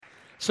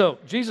So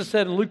Jesus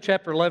said in Luke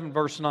chapter 11,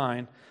 verse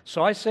 9,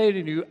 "So I say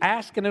to you,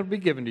 ask and it will be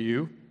given to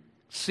you,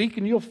 seek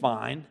and you'll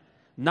find,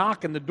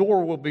 knock and the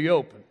door will be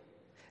open.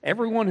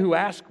 Everyone who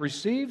asks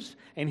receives,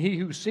 and he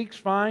who seeks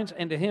finds,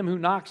 and to him who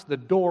knocks the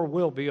door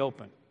will be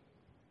open."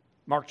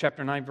 Mark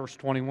chapter 9, verse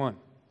 21.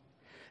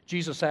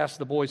 Jesus asked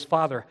the boy's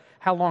father,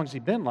 "How long has he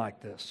been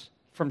like this?"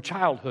 "From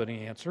childhood,"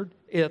 he answered.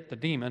 "It," the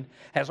demon,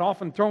 "has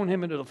often thrown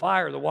him into the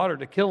fire or the water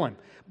to kill him.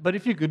 But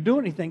if you could do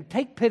anything,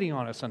 take pity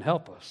on us and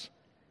help us."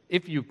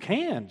 "If you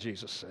can,"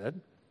 Jesus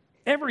said,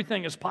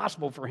 "everything is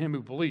possible for him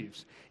who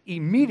believes."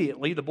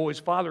 Immediately, the boy's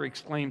father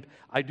exclaimed,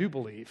 "I do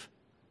believe.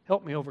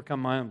 Help me overcome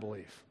my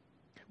unbelief."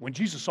 When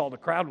Jesus saw the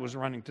crowd was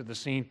running to the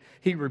scene,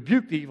 he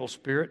rebuked the evil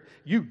spirit.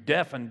 "You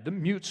deaf and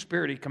mute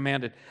spirit," he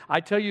commanded, "I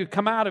tell you,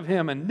 come out of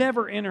him and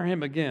never enter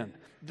him again."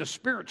 The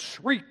spirit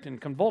shrieked and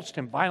convulsed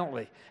him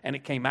violently, and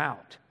it came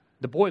out.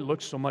 The boy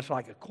looked so much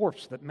like a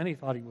corpse that many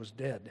thought he was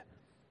dead.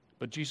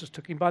 But Jesus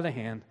took him by the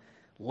hand,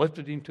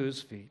 lifted him to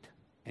his feet,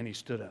 and he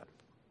stood up.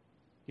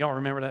 Y'all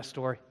remember that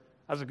story?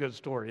 That's a good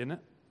story, isn't it?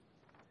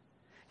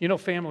 You know,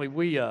 family,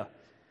 we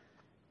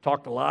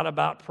talked a lot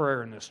about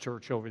prayer in this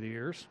church over the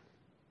years.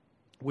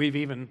 We've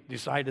even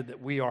decided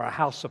that we are a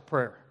house of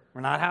prayer.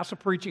 We're not a house of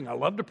preaching. I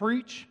love to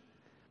preach,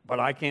 but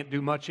I can't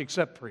do much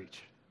except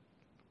preach.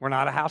 We're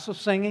not a house of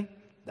singing.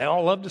 They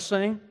all love to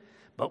sing,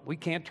 but we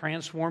can't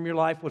transform your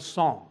life with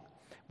song.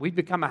 We've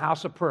become a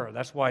house of prayer.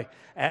 That's why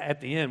at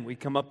the end we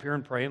come up here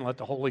and pray and let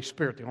the Holy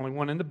Spirit, the only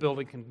one in the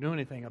building, can do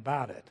anything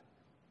about it.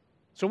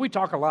 So we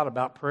talk a lot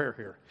about prayer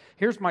here.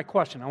 Here's my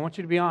question. I want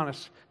you to be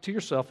honest to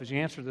yourself as you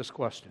answer this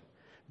question.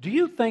 Do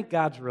you think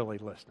God's really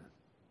listening?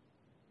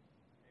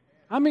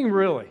 I mean,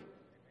 really.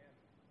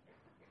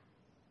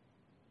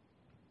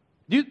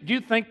 Do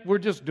you think we're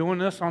just doing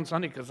this on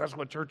Sunday because that's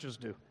what churches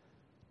do?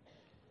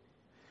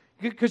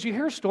 Because you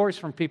hear stories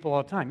from people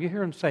all the time. You hear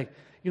them say,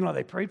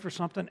 they prayed for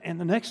something, and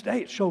the next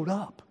day it showed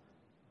up.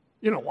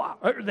 Wow.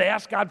 They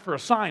ask God for a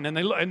sign,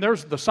 and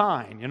there's the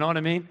sign, you know what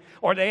I mean?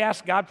 Or they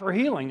ask God for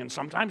healing, and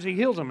sometimes He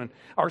heals them.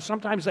 Or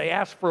sometimes they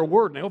ask for a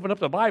word, and they open up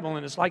the Bible,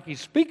 and it's like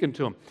He's speaking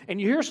to them. And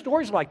you hear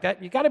stories like that,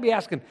 and you got to be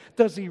asking,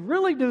 does He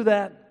really do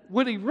that?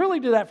 Would He really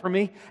do that for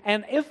me?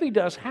 And if He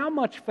does, how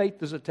much faith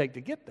does it take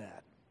to get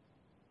that?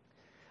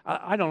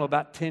 I don't know,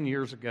 about 10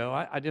 years ago,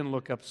 I didn't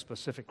look up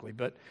specifically,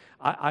 but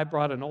I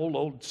brought an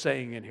old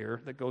saying in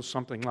here that goes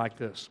something like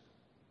this.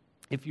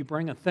 If you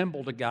bring a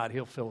thimble to God,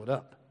 He'll fill it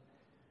up.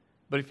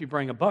 But if you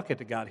bring a bucket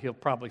to God, He'll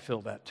probably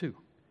fill that too.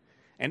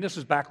 And this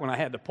is back when I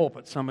had the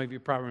pulpit. Some of you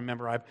probably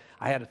remember I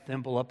had a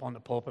thimble up on the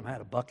pulpit and I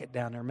had a bucket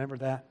down there. Remember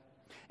that?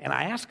 And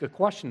I asked a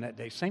question that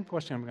day, same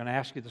question I'm going to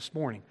ask you this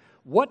morning.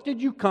 What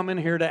did you come in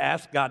here to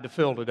ask God to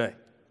fill today?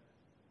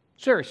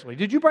 Seriously,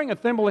 did you bring a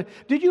thimble in?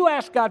 Did you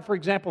ask God, for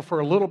example,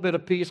 for a little bit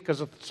of peace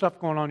because of stuff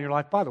going on in your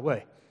life? By the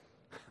way,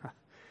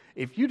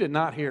 if you did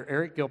not hear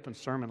Eric Gilpin's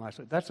sermon last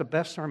week, that's the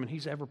best sermon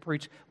he's ever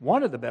preached,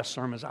 one of the best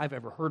sermons I've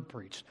ever heard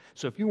preached.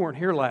 So if you weren't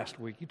here last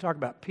week, you talk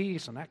about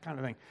peace and that kind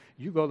of thing,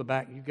 you go to the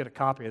back and you get a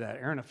copy of that.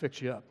 Aaron will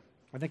fix you up.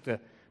 I think the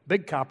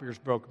big copier's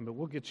broken, but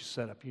we'll get you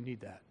set up. You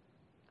need that.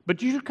 But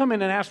did you come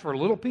in and ask for a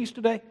little peace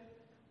today?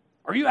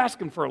 Are you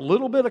asking for a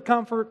little bit of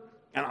comfort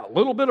and a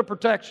little bit of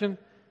protection?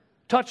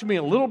 Touch me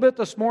a little bit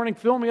this morning,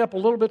 fill me up a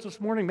little bit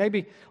this morning,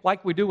 maybe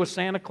like we do with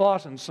Santa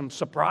Claus and some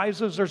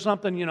surprises or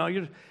something,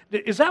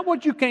 Is that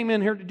what you came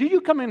in here? Do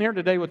you come in here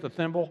today with a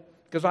thimble?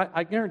 Because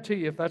I guarantee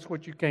you if that's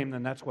what you came,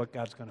 then that's what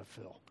God's going to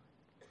fill.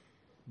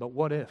 But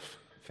what if,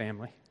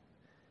 family?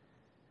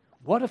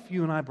 What if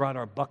you and I brought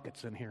our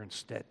buckets in here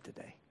instead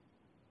today?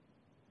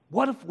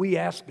 What if we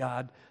asked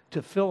God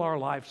to fill our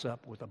lives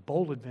up with a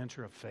bold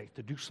adventure of faith,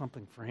 to do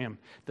something for Him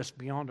that's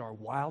beyond our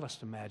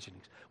wildest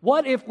imaginings?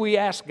 What if we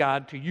ask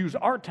God to use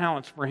our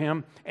talents for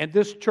Him and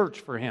this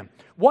church for Him?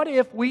 What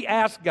if we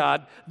ask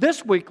God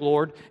this week,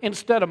 Lord,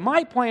 instead of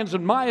my plans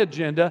and my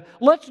agenda,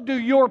 let's do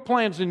your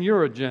plans and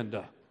your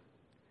agenda?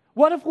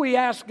 What if we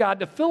ask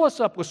God to fill us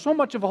up with so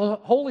much of the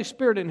Holy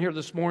Spirit in here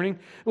this morning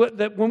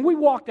that when we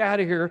walked out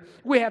of here,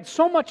 we had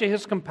so much of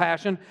His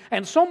compassion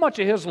and so much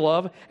of His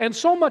love and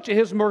so much of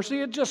His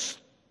mercy, it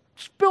just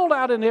spilled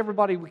out into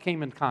everybody we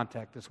came in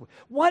contact this week.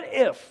 What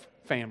if,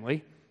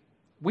 family,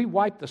 we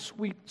wiped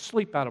the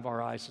sleep out of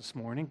our eyes this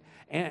morning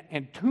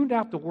and tuned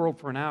out the world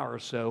for an hour or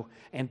so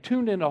and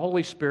tuned in the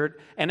Holy Spirit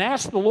and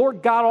asked the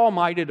Lord God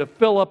Almighty to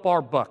fill up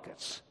our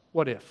buckets?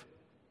 What if?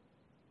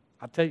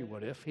 I'll tell you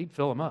what if. He'd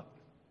fill them up.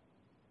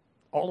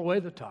 All the way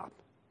to the top.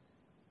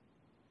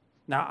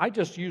 Now, I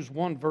just used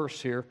one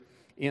verse here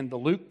in the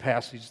Luke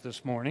passage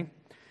this morning,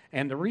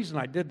 and the reason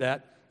I did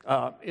that,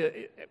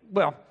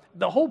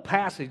 the whole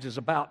passage is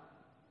about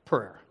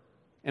prayer.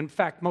 In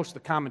fact, most of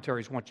the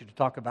commentaries want you to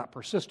talk about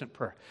persistent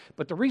prayer.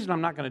 But the reason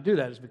I'm not going to do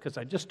that is because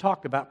I just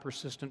talked about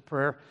persistent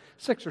prayer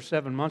 6 or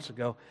 7 months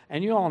ago,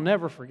 and you all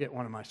never forget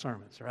one of my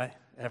sermons, right?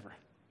 Ever.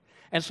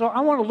 And so I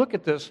want to look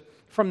at this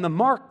from the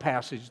Mark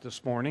passage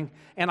this morning,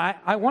 and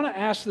I want to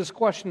ask this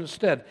question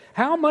instead.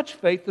 How much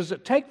faith does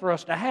it take for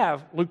us to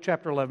have Luke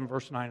chapter 11,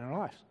 verse 9 in our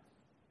lives?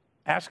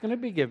 Ask and it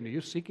will be given to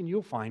you, seek and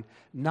you'll find,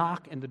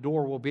 knock and the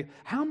door will be.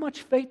 How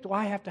much faith do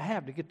I have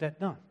to get that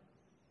done?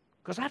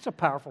 Because that's a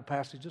powerful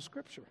passage of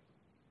Scripture.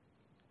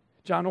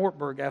 John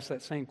Ortberg asked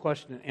that same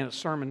question in a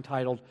sermon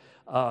titled,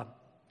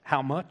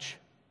 How Much?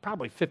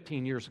 Probably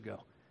 15 years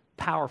ago.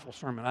 Powerful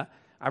sermon.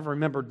 I've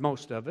remembered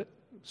most of it,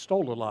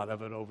 stole a lot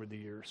of it over the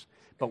years.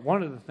 But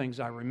one of the things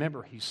I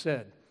remember he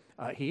said,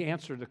 he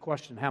answered the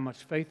question, how much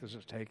faith does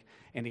it take?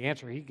 And the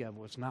answer he gave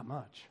was, not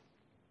much.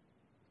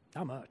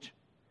 Not much.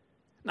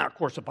 Now, of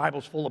course, the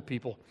Bible's full of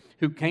people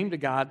who came to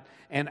God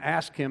and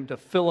asked Him to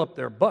fill up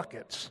their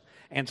buckets.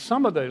 And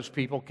some of those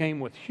people came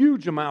with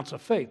huge amounts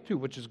of faith, too,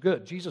 which is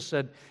good. Jesus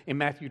said in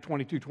Matthew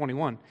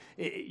 22:21,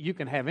 you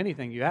can have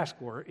anything you ask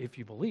for if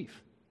you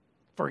believe.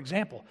 For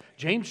example,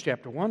 James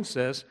chapter 1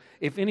 says,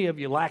 if any of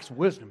you lacks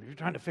wisdom, if you're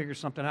trying to figure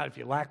something out, if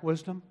you lack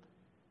wisdom.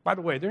 By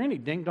the way, are there any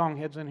ding-dong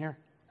heads in here?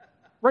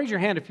 Raise your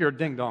hand if you're a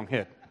ding-dong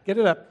head. Get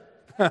it up.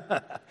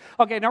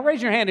 Okay, now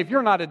raise your hand if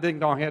you're not a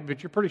ding-dong head,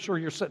 but you're pretty sure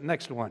you're sitting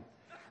next to one.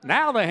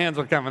 Now the hands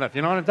are coming up.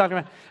 You know what I'm talking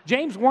about?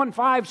 James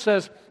 1:5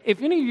 says,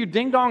 if any of you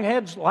ding-dong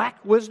heads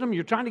lack wisdom,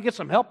 you're trying to get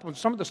some help with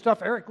some of the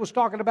stuff Eric was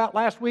talking about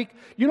last week,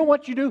 you know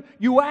what you do?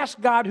 You ask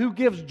God, who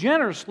gives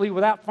generously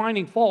without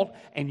finding fault,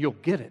 and you'll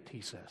get it, he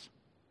says.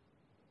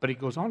 But he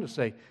goes on to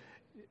say,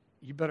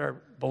 you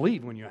better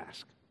believe when you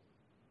ask.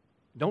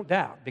 Don't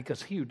doubt,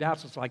 because he who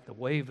doubts is like the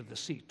wave of the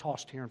sea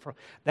tossed here and fro.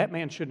 That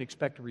man shouldn't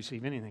expect to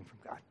receive anything from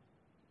God.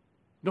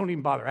 Don't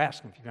even bother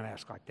asking if you're going to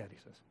ask like that, he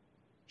says.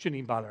 Shouldn't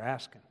even bother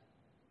asking.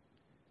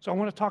 So I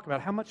want to talk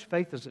about how much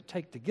faith does it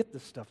take to get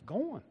this stuff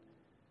going.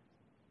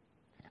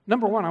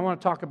 Number one, I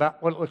want to talk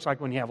about what it looks like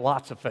when you have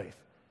lots of faith.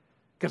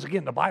 Because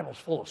again, the Bible's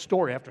full of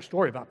story after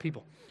story about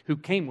people who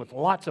came with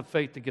lots of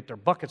faith to get their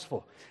buckets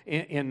full.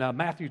 In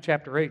Matthew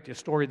chapter 8, the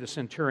story of the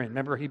centurion,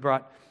 remember he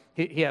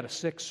had a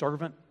sick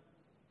servant,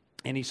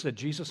 and he said,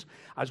 Jesus,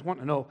 I was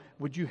wanting to know,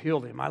 would you heal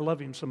him? I love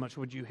him so much,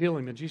 would you heal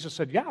him? And Jesus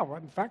said, yeah,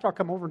 in fact, I'll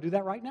come over and do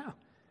that right now.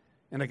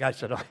 And the guy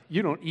said, oh,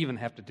 you don't even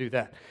have to do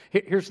that.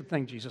 Here's the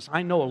thing, Jesus.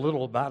 I know a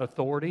little about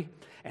authority,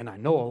 and I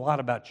know a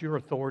lot about your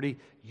authority.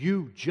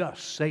 You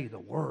just say the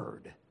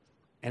word,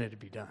 and it'll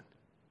be done.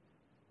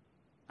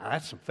 Now,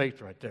 that's some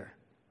faith right there.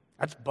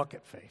 That's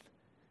bucket faith.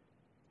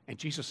 And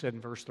Jesus said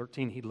in verse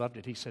 13, he loved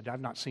it. He said, I've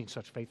not seen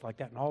such faith like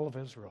that in all of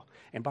Israel.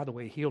 And by the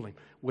way, he healed him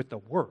with the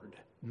word.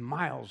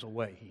 Miles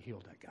away, he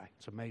healed that guy.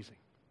 It's amazing.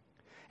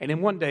 And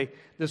then one day,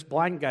 this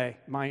blind guy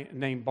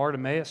named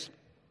Bartimaeus,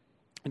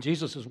 and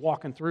Jesus is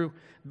walking through,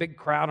 big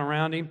crowd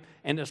around him,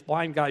 and this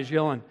blind guy's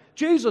yelling,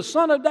 Jesus,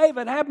 Son of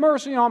David, have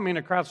mercy on me. And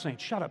the crowd's saying,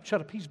 shut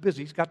up, he's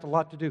busy, he's got a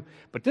lot to do.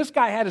 But this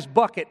guy had his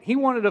bucket, he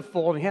wanted it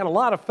full, and he had a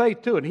lot of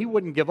faith too, and he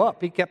wouldn't give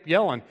up. He kept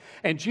yelling.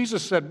 And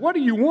Jesus said, what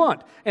do you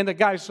want? And the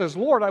guy says,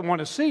 Lord, I want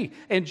to see.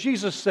 And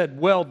Jesus said,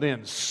 well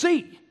then,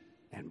 see.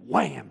 And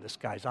wham, this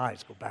guy's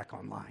eyes go back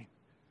online.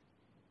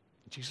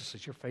 And Jesus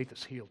says, your faith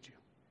has healed you.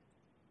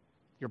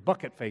 Your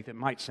bucket faith, it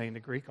might say in the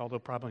Greek, although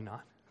probably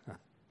not.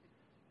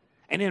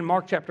 And in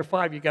Mark chapter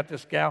 5, you got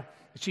this gal,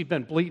 she's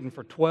been bleeding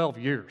for 12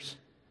 years.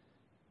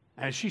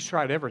 And she's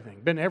tried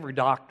everything, been to every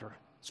doctor,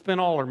 spent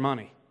all her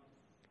money.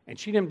 And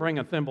she didn't bring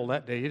a thimble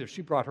that day either.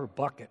 She brought her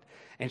bucket,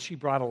 and she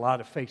brought a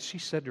lot of faith. She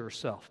said to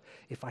herself,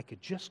 if I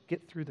could just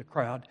get through the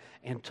crowd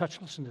and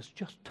listen to this,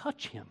 just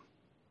touch him,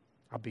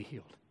 I'll be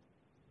healed.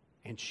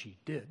 And she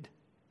did,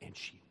 and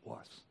she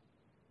was.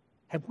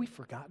 Have we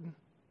forgotten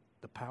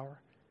the power?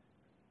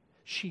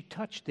 She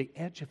touched the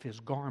edge of his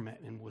garment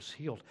and was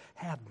healed.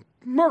 Have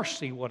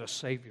mercy, what a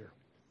Savior.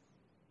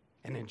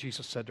 And then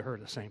Jesus said to her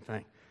the same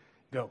thing.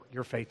 Go,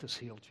 your faith has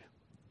healed you.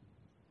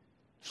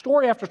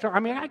 Story after story. I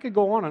mean, I could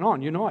go on and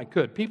on. You know I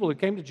could. People who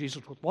came to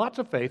Jesus with lots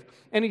of faith,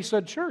 and he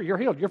said, sure, you're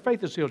healed. Your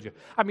faith has healed you.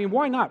 I mean,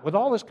 why not? With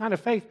all this kind of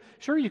faith,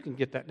 sure you can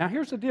get that. Now,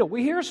 here's the deal.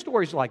 We hear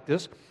stories like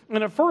this,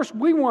 and at first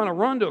we want to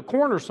run to a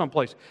corner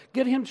someplace.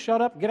 Get him shut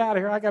up. Get out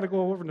of here. I got to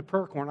go over in the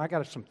prayer corner. I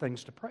got some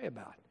things to pray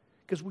about.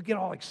 Because we get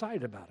all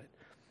excited about it.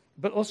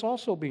 But let's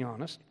also be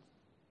honest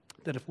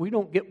that if we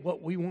don't get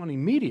what we want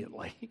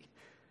immediately,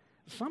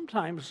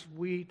 sometimes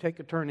we take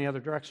a turn the other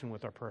direction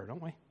with our prayer,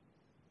 don't we?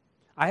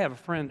 I have a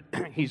friend,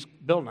 he's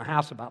building a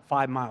house about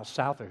 5 miles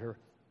south of here,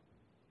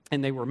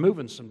 and they were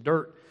moving some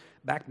dirt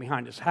back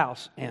behind his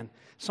house, and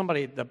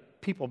the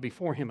people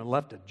before him had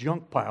left a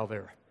junk pile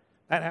there.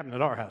 That happened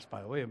at our house,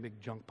 by the way, a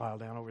big junk pile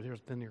down over there.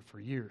 It's been there for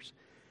years.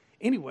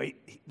 Anyway,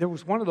 there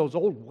was one of those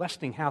old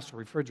Westinghouse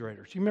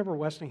refrigerators. You remember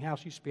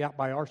Westinghouse used to be out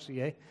by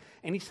RCA?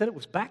 And he said it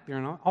was back there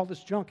and all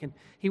this junk. And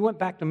he went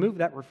back to move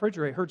that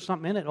refrigerator, heard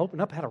something in it,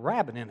 opened up, had a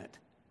rabbit in it.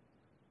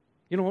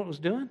 You know what it was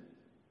doing?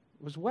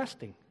 It was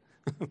Westing.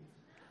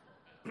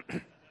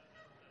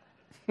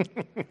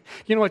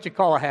 You know what you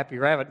call a happy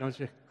rabbit, don't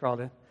you,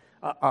 Crawdad?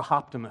 A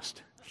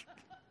optimist.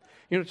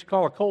 You know what you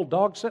call a cold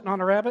dog sitting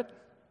on a rabbit?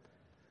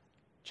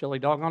 Chili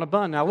dog on a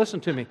bun. Now listen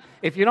to me.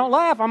 If you don't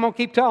laugh, I'm going to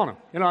keep telling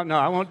them. No,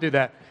 I won't do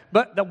that.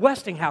 But the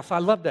Westinghouse, I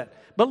love that.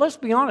 But let's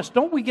be honest.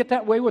 Don't we get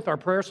that way with our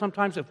prayers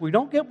sometimes? If we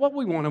don't get what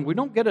we want and we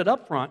don't get it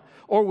up front,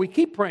 or we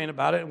keep praying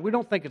about it and we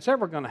don't think it's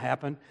ever going to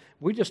happen,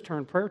 we just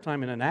turn prayer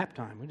time into nap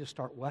time. We just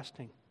start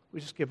westing. We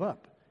just give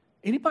up.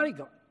 Anybody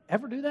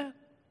ever do that?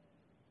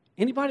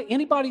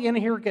 Anybody in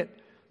here get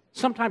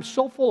sometimes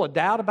so full of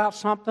doubt about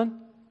something,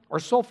 or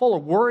so full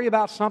of worry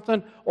about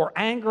something or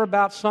anger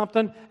about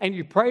something, and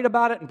you prayed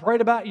about it and prayed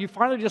about it, you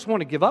finally just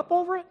want to give up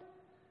over it?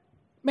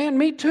 Man,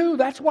 me too.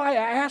 That's why I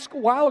asked a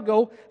while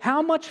ago,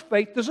 how much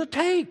faith does it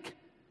take?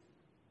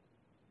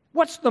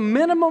 What's the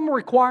minimum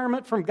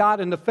requirement from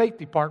God in the faith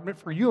department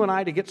for you and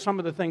I to get some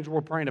of the things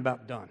we're praying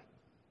about done?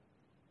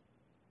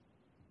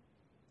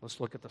 Let's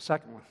look at the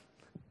second one.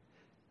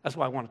 That's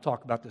why I want to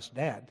talk about this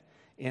dad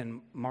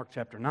in Mark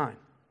chapter 9.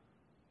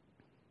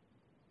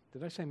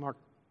 Did I say Mark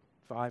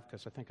 5?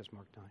 Because I think it's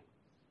Mark 9.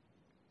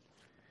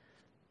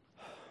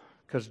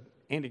 Because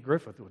Andy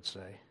Griffith would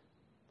say,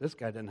 this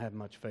guy doesn't have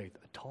much faith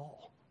at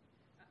all.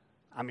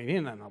 I mean, he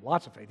didn't have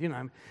lots of faith.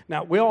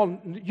 Now,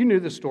 you knew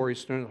this story as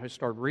soon as I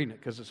started reading it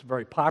because it's a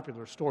very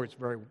popular story. It's a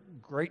very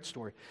great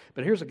story.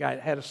 But here's a guy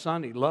that had a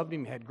son. He loved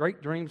him. He had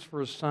great dreams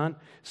for his son,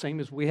 same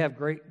as we have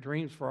great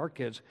dreams for our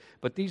kids.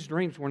 But these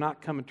dreams were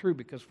not coming true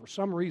because for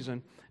some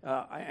reason,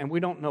 and we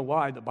don't know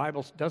why, the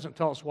Bible doesn't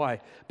tell us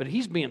why, but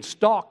he's being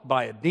stalked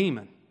by a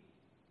demon.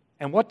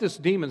 And what this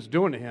demon's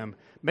doing to him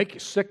make you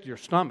sick to your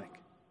stomach.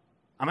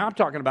 I mean, I'm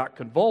talking about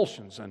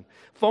convulsions and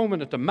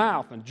foaming at the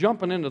mouth and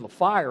jumping into the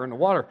fire and the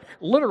water.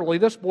 Literally,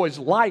 this boy's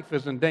life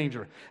is in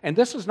danger. And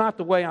this is not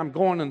the way I'm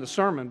going in the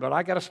sermon, but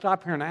I got to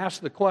stop here and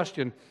ask the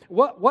question,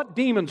 what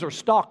demons are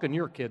stalking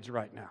your kids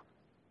right now?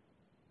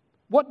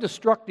 What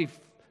destructive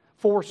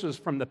forces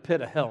from the pit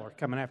of hell are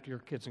coming after your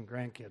kids and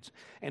grandkids?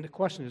 And the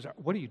question is,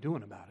 what are you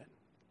doing about it?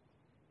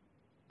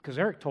 Because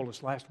Eric told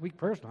us last week,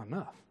 prayer's not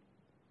enough.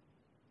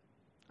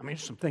 I mean,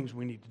 there's some things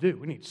we need to do.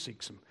 We need to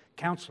seek some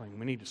counseling.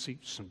 We need to see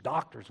some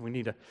doctors. We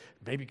need to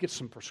maybe get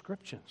some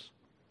prescriptions.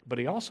 But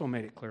he also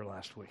made it clear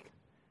last week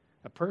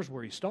that prayer's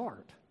where you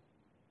start.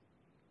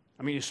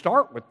 I mean, you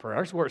start with prayer.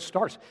 That's where it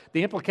starts.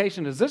 The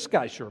implication is this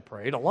guy sure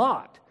prayed a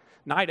lot.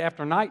 Night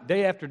after night,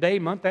 day after day,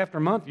 month after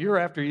month, year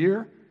after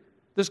year.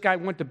 This guy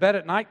went to bed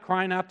at night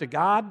crying out to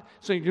God,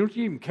 saying, don't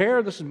you even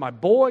care? This is my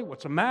boy.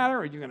 What's the matter?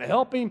 Are you going to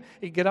help him?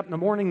 He'd get up in the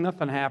morning,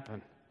 nothing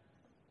happened.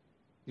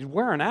 He's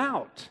wearing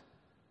out.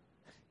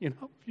 You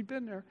know, if you've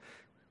been there.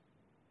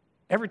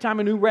 Every time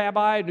a new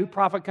rabbi, a new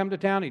prophet come to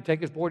town, he'd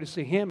take his boy to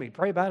see him. He'd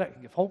pray about it.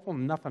 He'd give hope,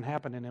 and nothing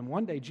happened. And then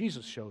one day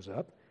Jesus shows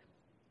up,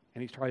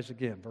 and he tries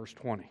again. Verse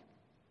 20.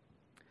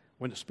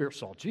 When the Spirit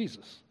saw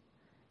Jesus,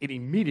 it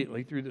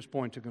immediately threw this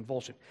boy into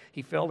convulsion.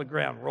 He fell to the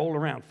ground, rolled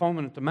around,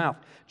 foaming at the mouth.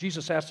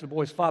 Jesus asked the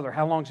boy's father,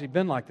 how long has he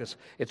been like this?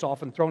 It's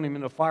often thrown him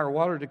into fire or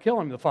water to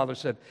kill him. The father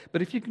said,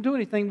 but if you can do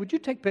anything, would you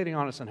take pity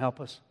on us and help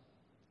us?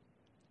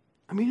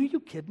 I mean, are you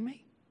kidding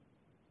me?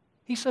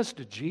 He says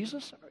to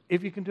Jesus,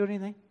 if you can do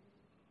anything.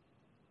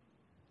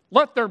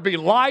 Let there be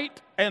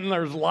light, and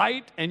there's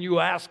light, and you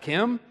ask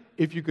him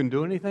if you can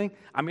do anything.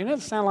 I mean, it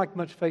doesn't sound like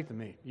much faith to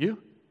me.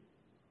 You?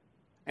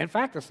 In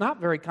fact, it's not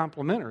very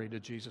complimentary to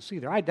Jesus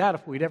either. I doubt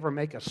if we'd ever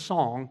make a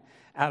song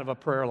out of a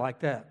prayer like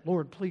that.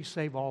 Lord, please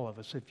save all of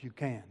us if you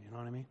can. You know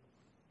what I mean?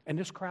 And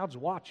this crowd's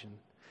watching,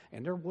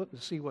 and they're wanting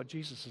to see what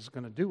Jesus is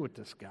going to do with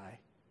this guy.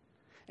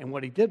 And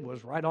what he did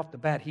was, right off the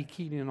bat, he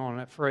keyed in on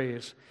that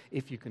phrase,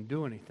 if you can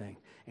do anything.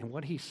 And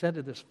what he said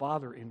to this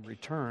father in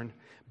return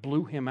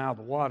blew him out of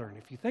the water. And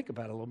if you think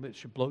about it a little bit, it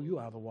should blow you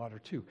out of the water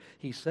too.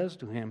 He says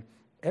to him,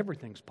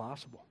 everything's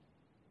possible.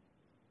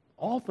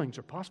 All things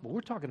are possible.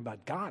 We're talking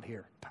about God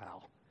here,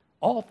 pal.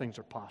 All things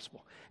are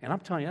possible. And I'm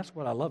telling you, that's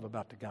what I love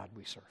about the God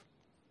we serve.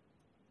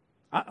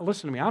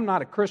 Listen to me, I'm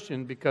not a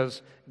Christian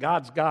because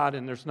God's God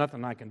and there's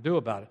nothing I can do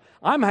about it.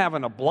 I'm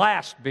having a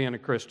blast being a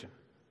Christian.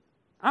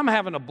 I'm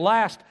having a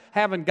blast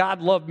having God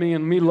love me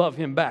and me love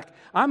him back.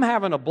 I'm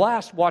having a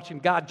blast watching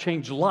God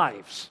change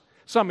lives,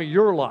 some of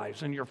your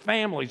lives and your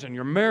families and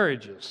your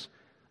marriages.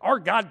 Our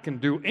God can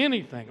do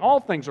anything. All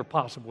things are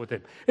possible with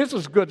him. This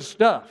is good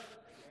stuff.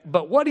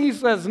 But what he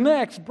says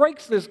next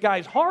breaks this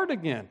guy's heart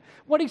again.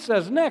 What he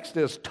says next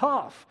is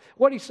tough.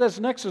 What he says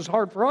next is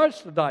hard for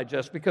us to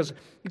digest because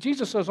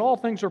Jesus says all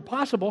things are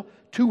possible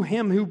to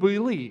him who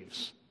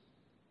believes.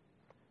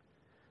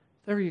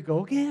 There you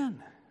go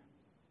again.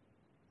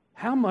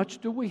 How much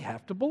do we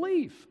have to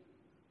believe?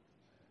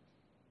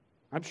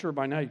 I'm sure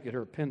by now you could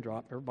hear a pin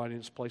drop. Everybody in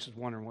this place is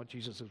wondering what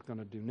Jesus is going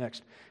to do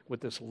next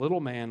with this little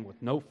man with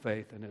no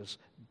faith and his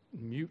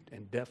mute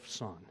and deaf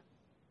son.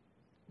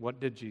 What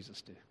did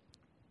Jesus do?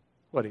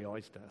 What he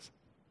always does.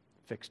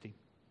 Fixed him,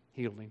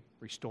 healed him,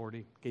 restored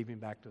him, gave him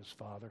back to his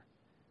father.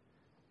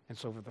 And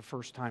so for the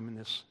first time in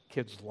this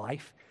kid's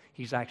life,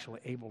 he's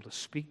actually able to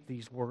speak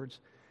these words.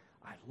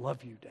 I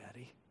love you,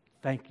 Daddy.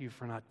 Thank you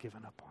for not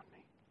giving up on me.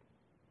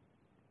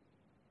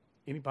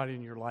 Anybody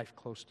in your life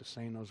close to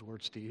saying those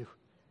words to you?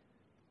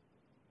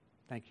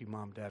 Thank you,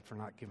 Mom, Dad, for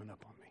not giving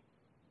up on me.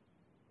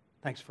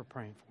 Thanks for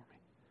praying for me.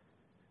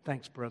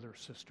 Thanks, brother or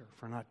sister,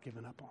 for not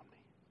giving up on me.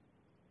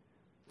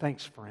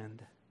 Thanks,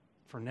 friend,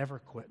 for never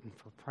quitting,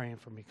 for praying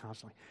for me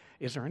constantly.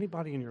 Is there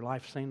anybody in your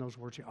life saying those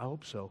words? I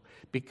hope so,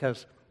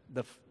 because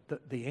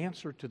the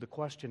answer to the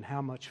question,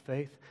 how much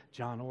faith,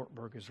 John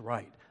Ortberg is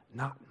right.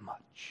 Not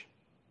much.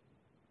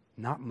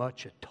 Not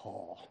much at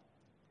all.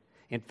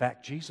 In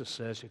fact, Jesus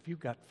says, if you've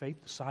got faith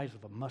the size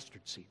of a mustard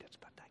seed, that's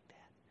about like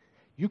that,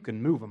 you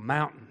can move a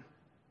mountain.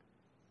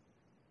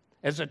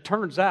 As it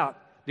turns out,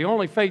 The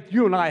only faith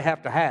you and I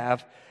have to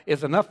have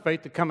is enough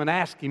faith to come and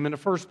ask Him in the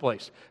first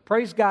place.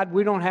 Praise God,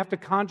 we don't have to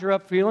conjure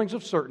up feelings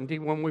of certainty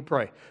when we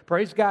pray.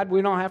 Praise God,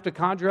 we don't have to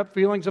conjure up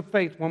feelings of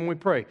faith when we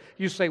pray.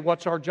 You say,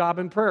 what's our job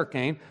in prayer,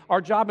 Cain?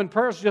 Our job in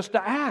prayer is just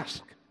to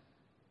ask.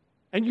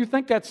 And you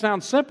think that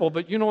sounds simple,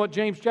 but you know what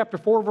James chapter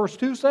 4, verse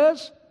 2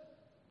 says?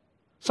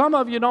 Some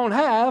of you don't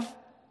have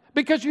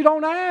because you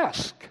don't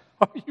ask.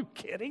 Are you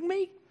kidding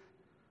me?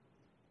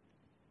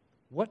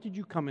 What did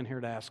you come in here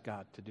to ask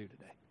God to do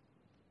today?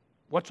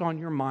 What's on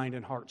your mind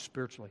and heart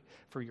spiritually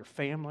for your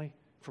family,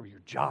 for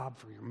your job,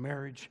 for your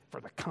marriage, for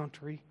the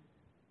country?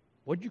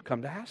 What did you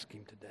come to ask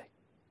Him today?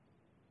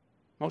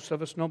 Most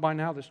of us know by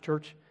now this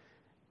church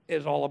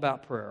is all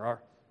about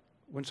prayer.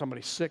 When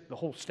somebody's sick, the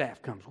whole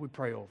staff comes. We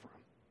pray over them.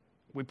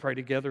 We pray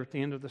together at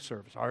the end of the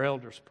service. Our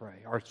elders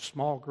pray. Our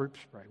small groups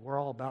pray. We're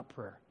all about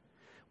prayer.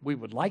 We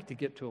would like to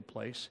get to a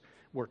place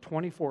where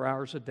 24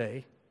 hours a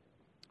day,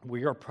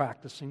 we are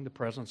practicing the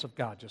presence of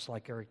God, just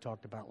like Eric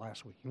talked about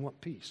last week. You want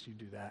peace, you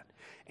do that.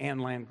 Anne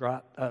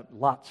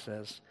Lott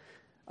says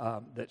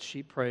that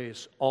she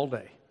prays all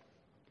day.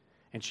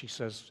 And she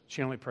says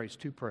she only prays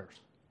 2 prayers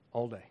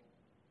all day.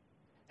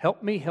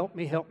 Help me, help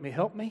me, help me,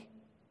 help me.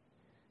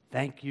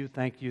 Thank you,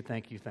 thank you,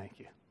 thank you, thank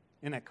you.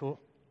 Isn't that cool?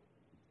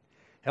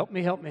 Help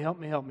me, help me, help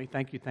me, help me.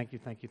 Thank you, thank you,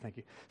 thank you, thank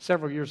you.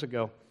 Several years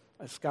ago,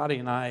 Scotty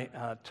and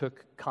I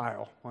took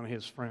Kyle, one of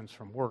his friends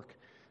from work,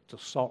 to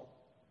Salt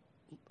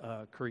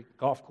Creek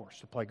Golf Course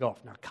to play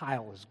golf. Now,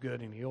 Kyle is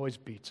good, and he always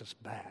beats us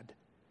bad.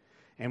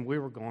 And we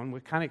were going, we're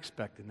kind of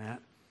expecting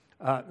that.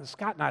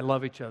 Scott and I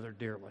love each other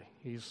dearly.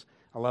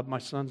 I love my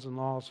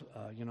sons-in-laws.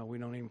 We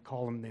don't even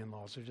call them the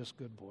in-laws. They're just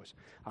good boys.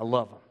 I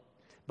love them.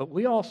 But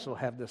we also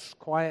have this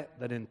quiet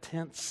but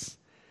intense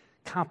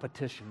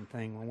competition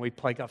thing when we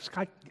play golf.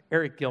 Scott,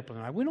 Eric Gilpin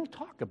and I, we don't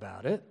talk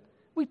about it.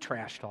 We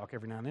trash talk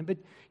every now and then, but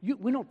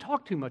we don't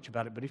talk too much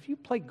about it. But if you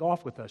play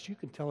golf with us, you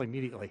can tell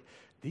immediately,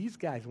 these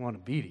guys want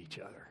to beat each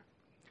other.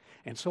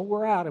 And so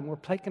we're out and we're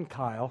taking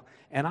Kyle,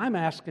 and I'm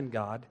asking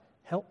God,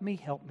 help me,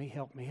 help me,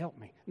 help me, help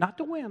me. Not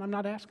to win. I'm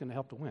not asking to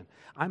help to win.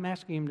 I'm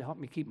asking Him to help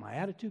me keep my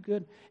attitude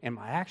good and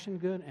my action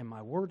good and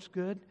my words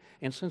good.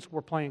 And since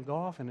we're playing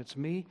golf and it's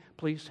me,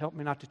 please help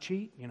me not to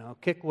cheat,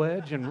 kick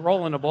wedge and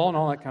rolling the ball and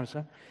all that kind of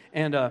stuff.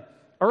 And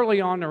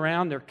early on in the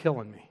round, they're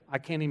killing me. I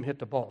can't even hit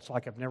the ball. It's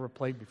like I've never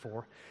played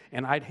before.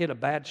 And I'd hit a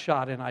bad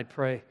shot and I'd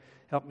pray,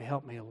 help me,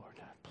 Lord.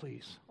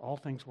 Please, all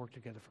things work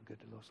together for good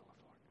to those who love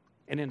the Lord.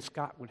 And then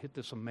Scott would hit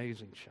this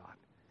amazing shot.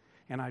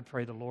 And I'd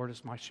pray, the Lord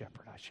is my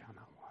shepherd, I shall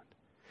not want.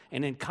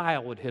 And then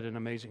Kyle would hit an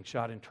amazing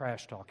shot in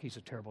trash talk. He's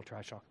a terrible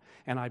trash talk.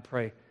 And I'd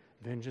pray,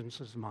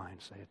 vengeance is mine,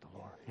 saith the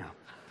Lord.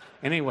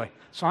 Anyway,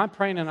 so I'm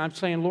praying and I'm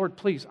saying, Lord,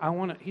 please,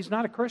 he's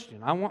not a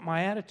Christian. I want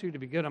my attitude to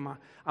be good.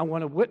 I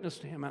want to witness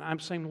to him. And I'm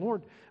saying,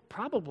 Lord,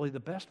 probably the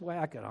best way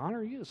I could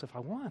honor you is if I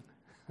won.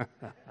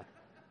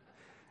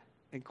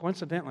 And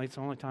coincidentally, it's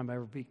the only time I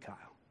ever beat Kyle.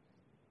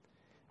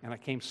 And I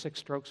came 6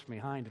 strokes from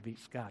behind to beat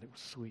Scott. It was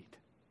sweet.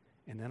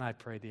 And then I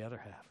prayed the other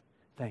half.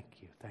 Thank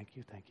you, thank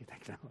you, thank you,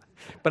 thank you.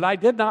 But I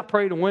did not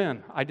pray to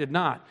win. I did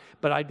not.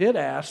 But I did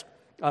ask,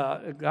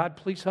 God,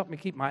 please help me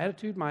keep my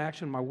attitude, my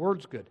action, my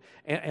words good.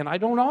 And I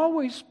don't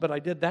always, but I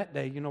did that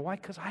day. You know why?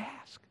 Because I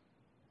ask.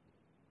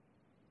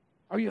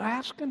 Are you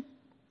asking?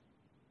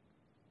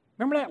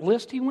 Remember that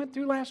list he went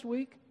through last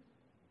week?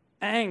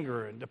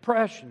 Anger and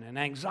depression and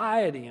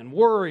anxiety and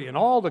worry and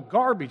all the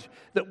garbage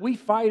that we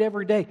fight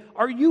every day.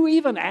 Are you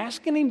even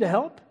asking Him to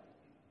help?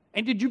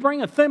 And did you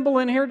bring a thimble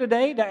in here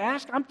today to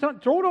ask? Throw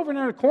it over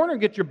in the corner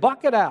and get your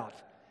bucket out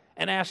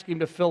and ask Him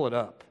to fill it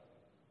up.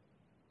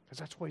 Because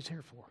that's what He's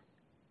here for.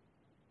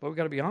 But we've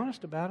got to be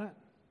honest about it.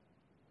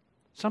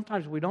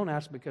 Sometimes we don't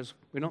ask because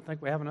we don't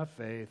think we have enough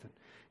faith. And,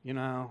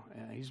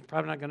 He's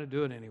probably not going to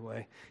do it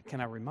anyway.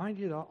 Can I remind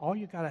you that all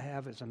you got to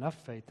have is enough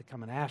faith to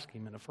come and ask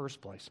Him in the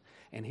first place.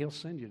 And He'll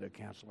send you to a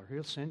counselor.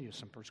 He'll send you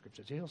some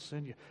prescriptions. He'll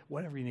send you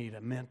whatever you need,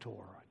 a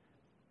mentor.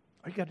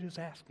 All you got to do is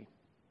ask Him.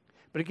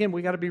 But again,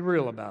 we got to be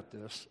real about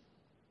this.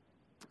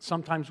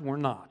 Sometimes we're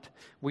not.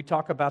 We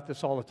talk about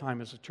this all the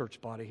time as a church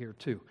body here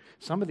too.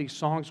 Some of these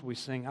songs we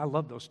sing, I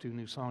love those 2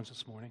 new songs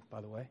this morning, by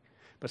the way.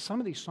 But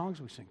some of these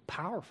songs we sing,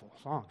 powerful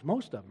songs.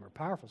 Most of them are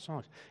powerful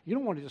songs. You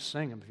don't want to just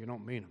sing them if you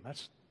don't mean them.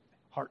 That's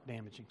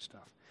heart-damaging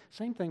stuff.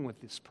 Same thing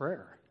with this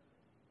prayer.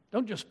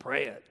 Don't just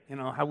pray it.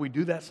 How we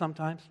do that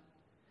sometimes?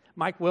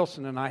 Mike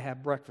Wilson and I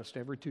have breakfast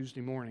every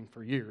Tuesday morning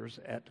for years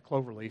at the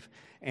Cloverleaf,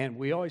 and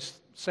we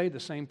always say the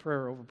same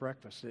prayer over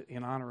breakfast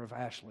in honor of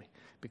Ashley,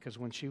 because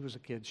when she was a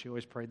kid, she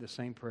always prayed the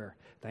same prayer.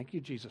 Thank you,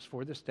 Jesus,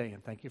 for this day,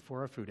 and thank you for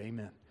our food.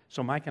 Amen.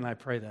 So Mike and I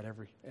pray that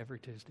every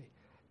Tuesday.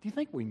 Do you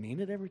think we mean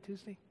it every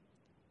Tuesday?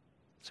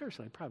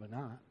 Seriously, probably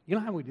not. You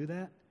know how we do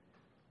that?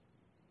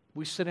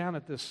 We sit down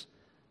at this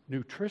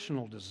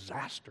nutritional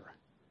disaster.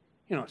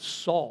 It's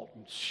salt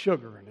and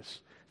sugar, and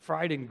it's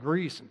fried in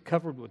grease and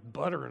covered with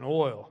butter and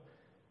oil.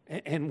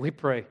 And we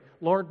pray,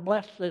 Lord,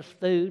 bless this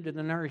food and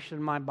the nourishing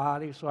in my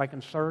body so I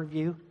can serve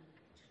you.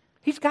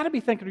 He's got to be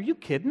thinking, are you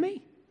kidding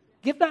me?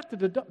 Give that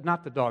to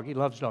not the dog, he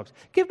loves dogs.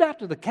 Give that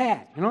to the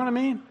cat, you know what I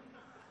mean?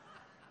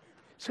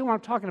 See what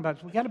I'm talking about?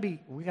 Is we got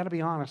to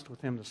be honest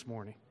with Him this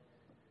morning.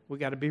 We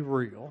got to be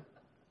real,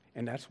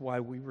 and that's why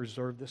we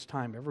reserve this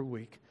time every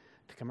week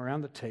to come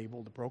around the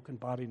table, the broken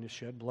body and the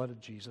shed blood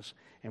of Jesus,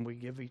 and we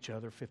give each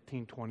other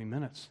 15, 20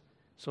 minutes.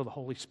 So the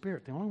Holy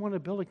Spirit, the only one in the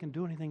building can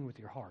do anything with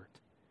your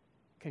heart,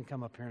 can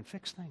come up here and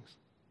fix things.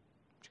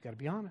 But you got to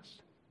be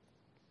honest.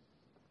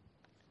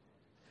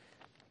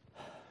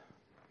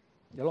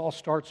 It all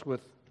starts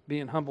with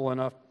being humble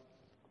enough.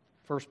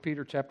 1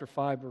 Peter chapter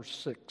 5, verse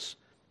 6.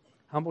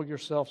 Humble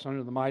yourselves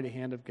under the mighty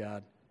hand of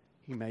God.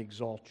 He may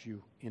exalt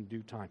you in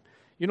due time.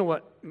 You know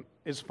what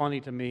is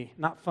funny to me?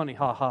 Not funny,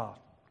 ha-ha.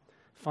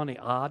 Funny,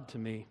 odd to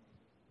me.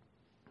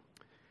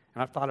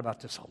 And I've thought about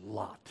this a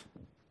lot.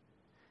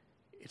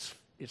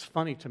 It's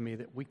funny to me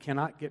that we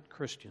cannot get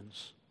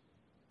Christians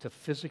to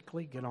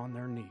physically get on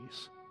their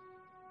knees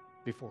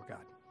before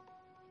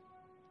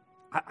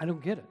God. I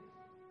don't get it.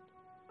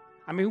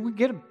 I mean, we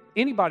get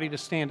anybody to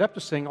stand up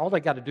to sing, all they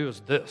got to do is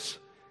this,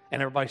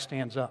 and everybody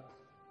stands up.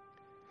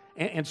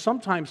 And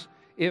sometimes,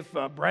 if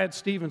Brad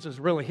Stevens is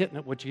really hitting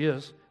it, which he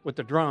is, with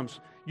the drums,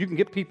 you can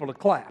get people to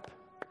clap.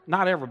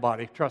 Not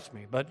everybody, trust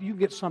me, but you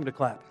get some to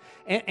clap.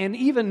 And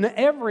even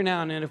every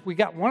now and then, if we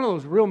got one of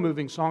those real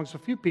moving songs, a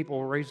few people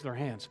will raise their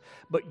hands.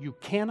 But you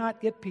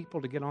cannot get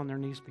people to get on their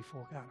knees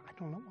before God.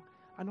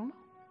 I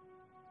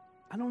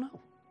don't know.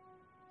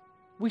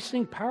 We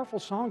sing powerful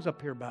songs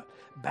up here about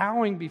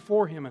bowing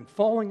before Him and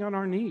falling on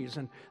our knees.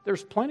 And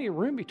there's plenty of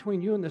room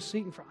between you and the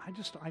seat in front.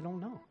 I don't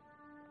know.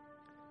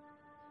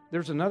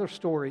 There's another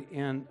story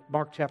in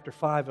Mark chapter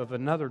 5 of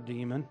another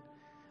demon.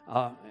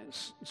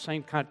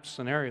 Same kind of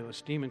scenario.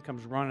 This demon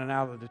comes running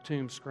out of the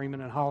tomb screaming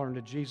and hollering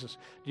to Jesus.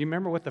 Do you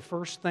remember what the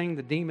first thing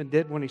the demon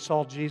did when he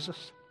saw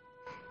Jesus?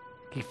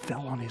 He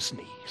fell on his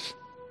knees.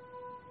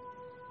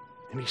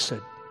 And he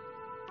said,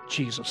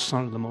 Jesus,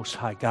 Son of the Most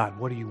High God,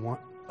 what do you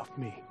want of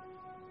me?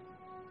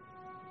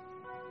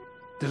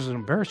 Does it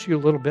embarrass you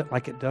a little bit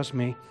like it does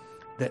me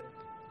that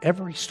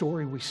every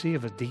story we see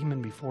of a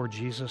demon before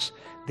Jesus,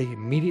 they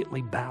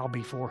immediately bow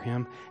before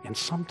Him, and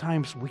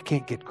sometimes we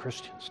can't get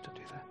Christians to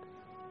do that?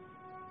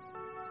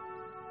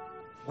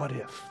 What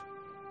if?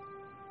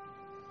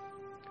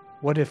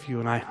 What if you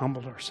and I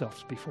humbled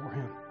ourselves before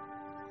Him,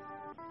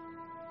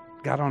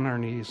 got on our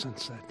knees and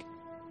said,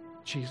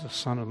 Jesus,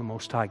 Son of the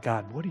Most High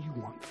God, what do you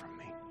want from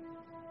me?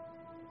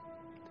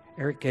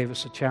 Eric gave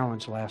us a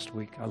challenge last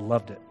week. I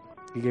loved it.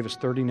 He gave us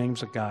 30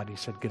 names of God. He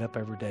said, get up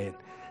every day and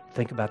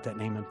think about that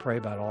name and pray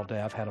about it all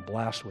day. I've had a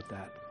blast with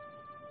that.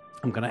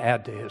 I'm going to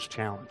add to his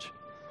challenge.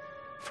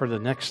 For the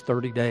next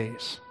 30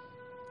 days,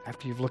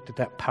 after you've looked at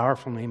that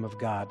powerful name of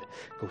God,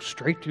 go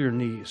straight to your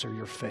knees or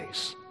your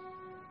face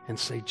and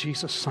say,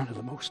 Jesus, Son of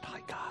the Most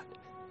High God,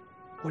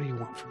 what do you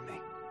want from me?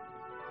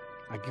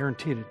 I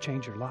guarantee it'll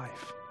change your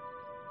life.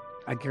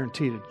 I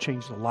guarantee it'll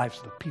change the lives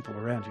of the people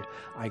around you.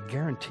 I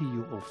guarantee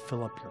you it will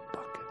fill up your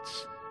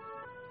buckets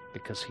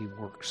because He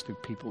works through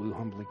people who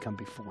humbly come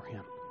before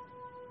Him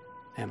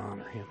and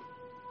honor Him.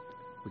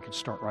 We can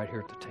start right here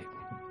at the table.